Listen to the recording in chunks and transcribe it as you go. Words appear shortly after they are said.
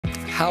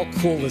How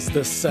cool is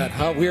this set,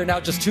 huh? We are now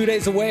just 2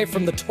 days away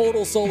from the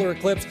total solar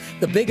eclipse,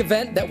 the big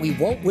event that we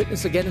won't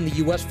witness again in the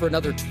U.S. for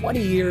another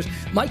 20 years.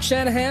 Mike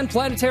Shanahan,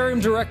 Planetarium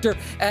Director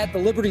at the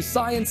Liberty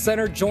Science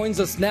Center, joins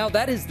us now.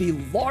 That is the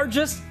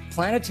largest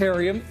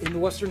planetarium in the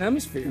Western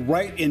Hemisphere.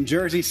 Right in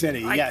Jersey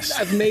City, yes.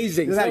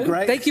 Amazing. Isn't that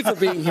great? Thank you for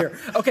being here.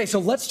 Okay, so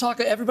let's talk.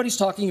 Everybody's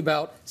talking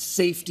about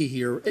safety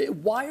here.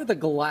 Why are the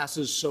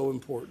glasses so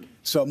important?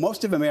 So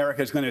most of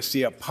America is going to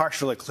see a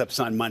partial eclipse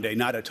on Monday,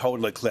 not a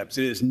total eclipse.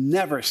 It is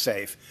never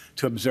safe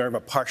to observe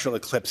a partial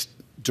eclipse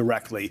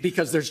directly.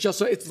 Because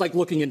it's like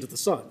looking into the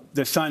sun.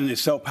 The sun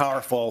is so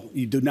powerful,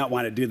 you do not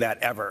want to do that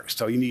ever.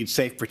 So you need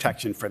safe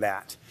protection for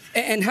that.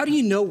 And how do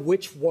you know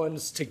which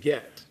ones to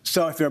get?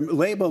 So if they're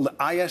labeled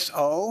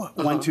ISO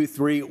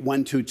 123,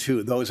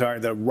 122, those are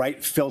the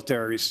right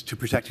filters to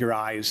protect your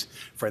eyes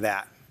for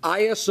that.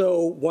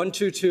 ISO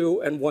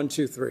 122 and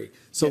 123.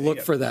 So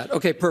look for that.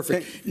 Okay,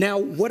 perfect. Okay. Now,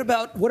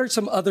 what are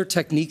some other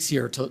techniques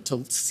here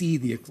to see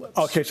the eclipse?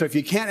 Okay, so if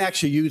you can't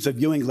actually use the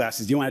viewing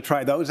glasses, do you want to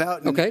try those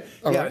out? Okay,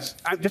 all right.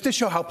 Just to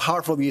show how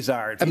powerful these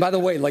are. And by the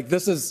way, like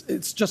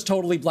it's just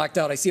totally blacked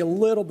out. I see a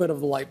little bit of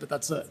the light, but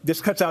that's it.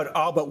 This cuts out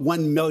all but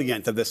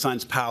 1/1,000,000th of the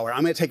sun's power.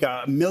 I'm going to take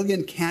a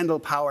 1,000,000 candle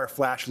power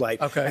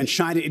flashlight and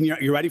shine it in your.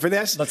 You ready for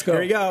this? Let's go.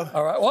 Here you go.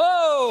 All right.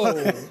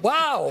 Whoa!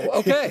 Wow.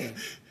 Okay.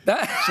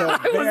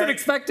 I wasn't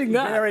expecting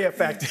that. Very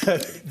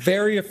effective.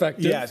 Very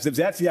effective. Yes,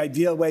 that's the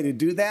ideal way to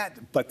do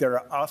that, but there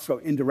are also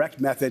indirect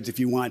methods if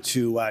you want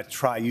to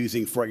try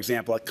using, for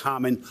example, a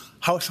common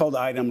household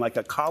item like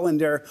a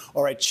colander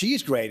or a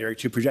cheese grater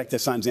to project the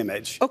sun's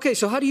image. Okay,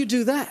 so how do you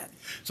do that?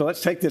 So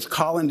let's take this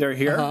colander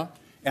here, and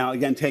I'll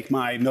again take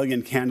my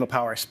 1,000,000 candle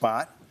power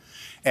spot,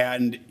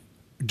 and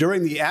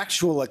during the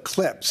actual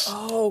eclipse,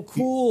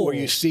 where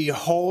you see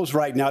holes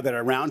right now that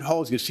are round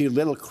holes, you see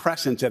little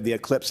crescents of the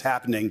eclipse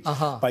happening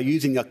by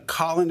using a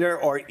colander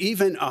or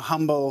even a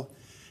humble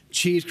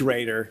cheese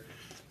grater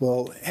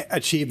will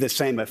achieve the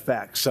same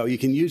effect. So you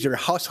can use your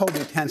household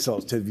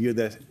utensils to view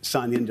the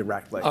sun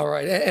indirectly. All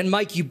right. And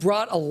Mike, you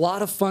brought a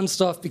lot of fun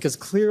stuff because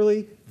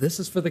clearly this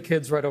is for the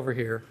kids right over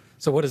here.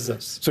 So what is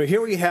this? So here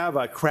we have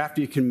a craft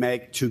you can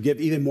make to give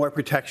even more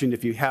protection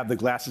if you have the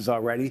glasses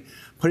already.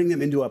 Putting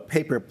them into a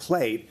paper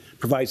plate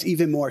provides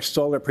even more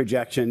solar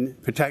protection,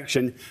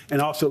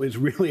 and also is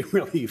really,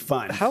 really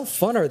fun. How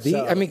fun are these?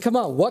 I mean, come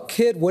on, what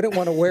kid wouldn't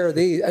want to wear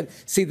these?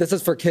 See, this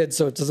is for kids,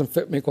 so it doesn't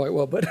fit me quite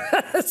well, but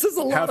this is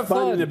a lot of fun.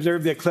 Have fun and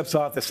observe the eclipse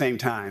all at the same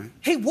time.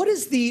 Hey, what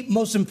is the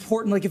most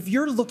important, like if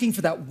you're looking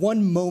for that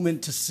one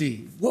moment to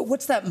see,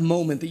 what's that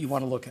moment that you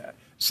want to look at?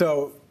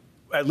 So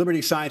at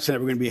Liberty Science Center,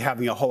 we're going to be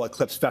having a whole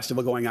eclipse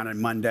festival going on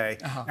Monday,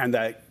 and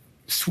the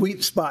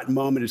sweet spot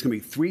moment is going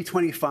to be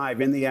 3:25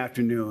 in the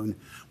afternoon,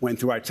 when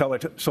through our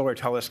solar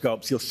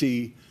telescopes, you'll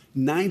see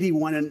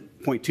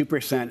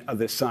 91.2% of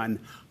the sun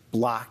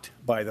blocked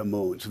by the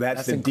moon. So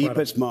that's the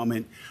deepest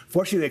moment.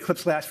 Fortunately, the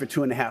eclipse lasts for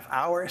 2.5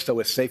 hours, so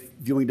with safe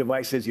viewing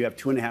devices, you have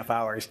 2.5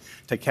 hours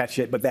to catch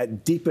it. But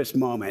that deepest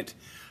moment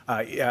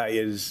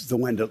is the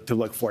one to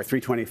look for,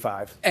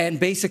 3:25. And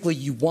basically,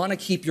 you want to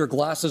keep your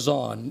glasses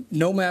on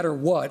no matter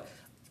what,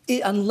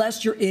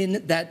 unless you're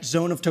in that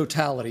zone of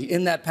totality,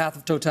 in that path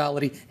of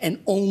totality, and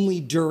only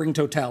during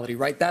totality,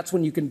 right? That's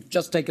when you can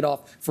just take it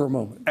off for a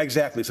moment.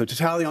 Exactly. So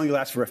totality only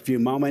lasts for a few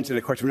moments, and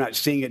of course, we're not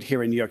seeing it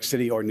here in New York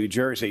City or New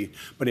Jersey.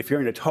 But if you're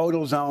in a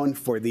total zone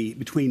for the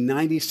between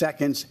 90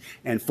 seconds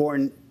and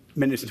 4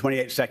 minutes and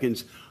 28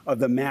 seconds of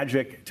the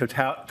magic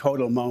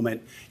total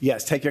moment,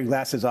 yes, take your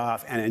glasses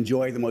off and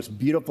enjoy the most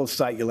beautiful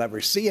sight you'll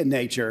ever see in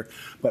nature.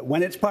 But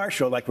when it's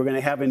partial, like we're going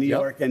to have in New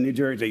York and New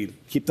Jersey,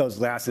 keep those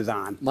glasses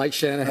on. Mike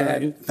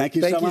Shanahan, thank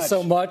you so much. Thank you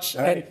so much.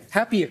 And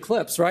happy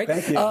Eclipse, right?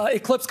 Thank you.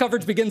 Eclipse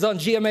coverage begins on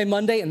GMA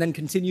Monday and then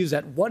continues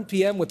at 1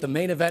 p.m. with the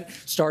main event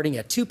starting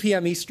at 2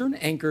 p.m. Eastern,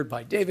 anchored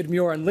by David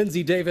Muir and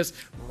Lindsay Davis,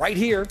 right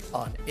here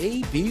on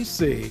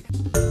ABC.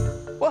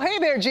 Well, hey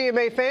there,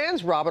 GMA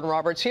fans. Robin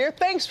Roberts here.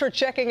 Thanks for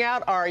checking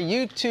out our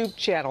YouTube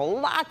channel.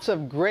 Lots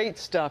of great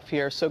stuff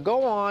here. So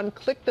go on,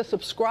 click the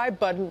subscribe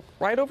button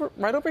right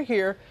over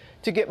here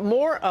to get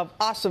more of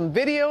awesome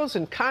videos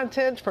and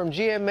content from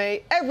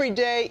GMA every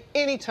day,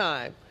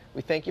 anytime.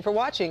 We thank you for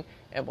watching,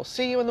 and we'll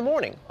see you in the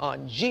morning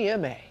on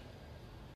GMA.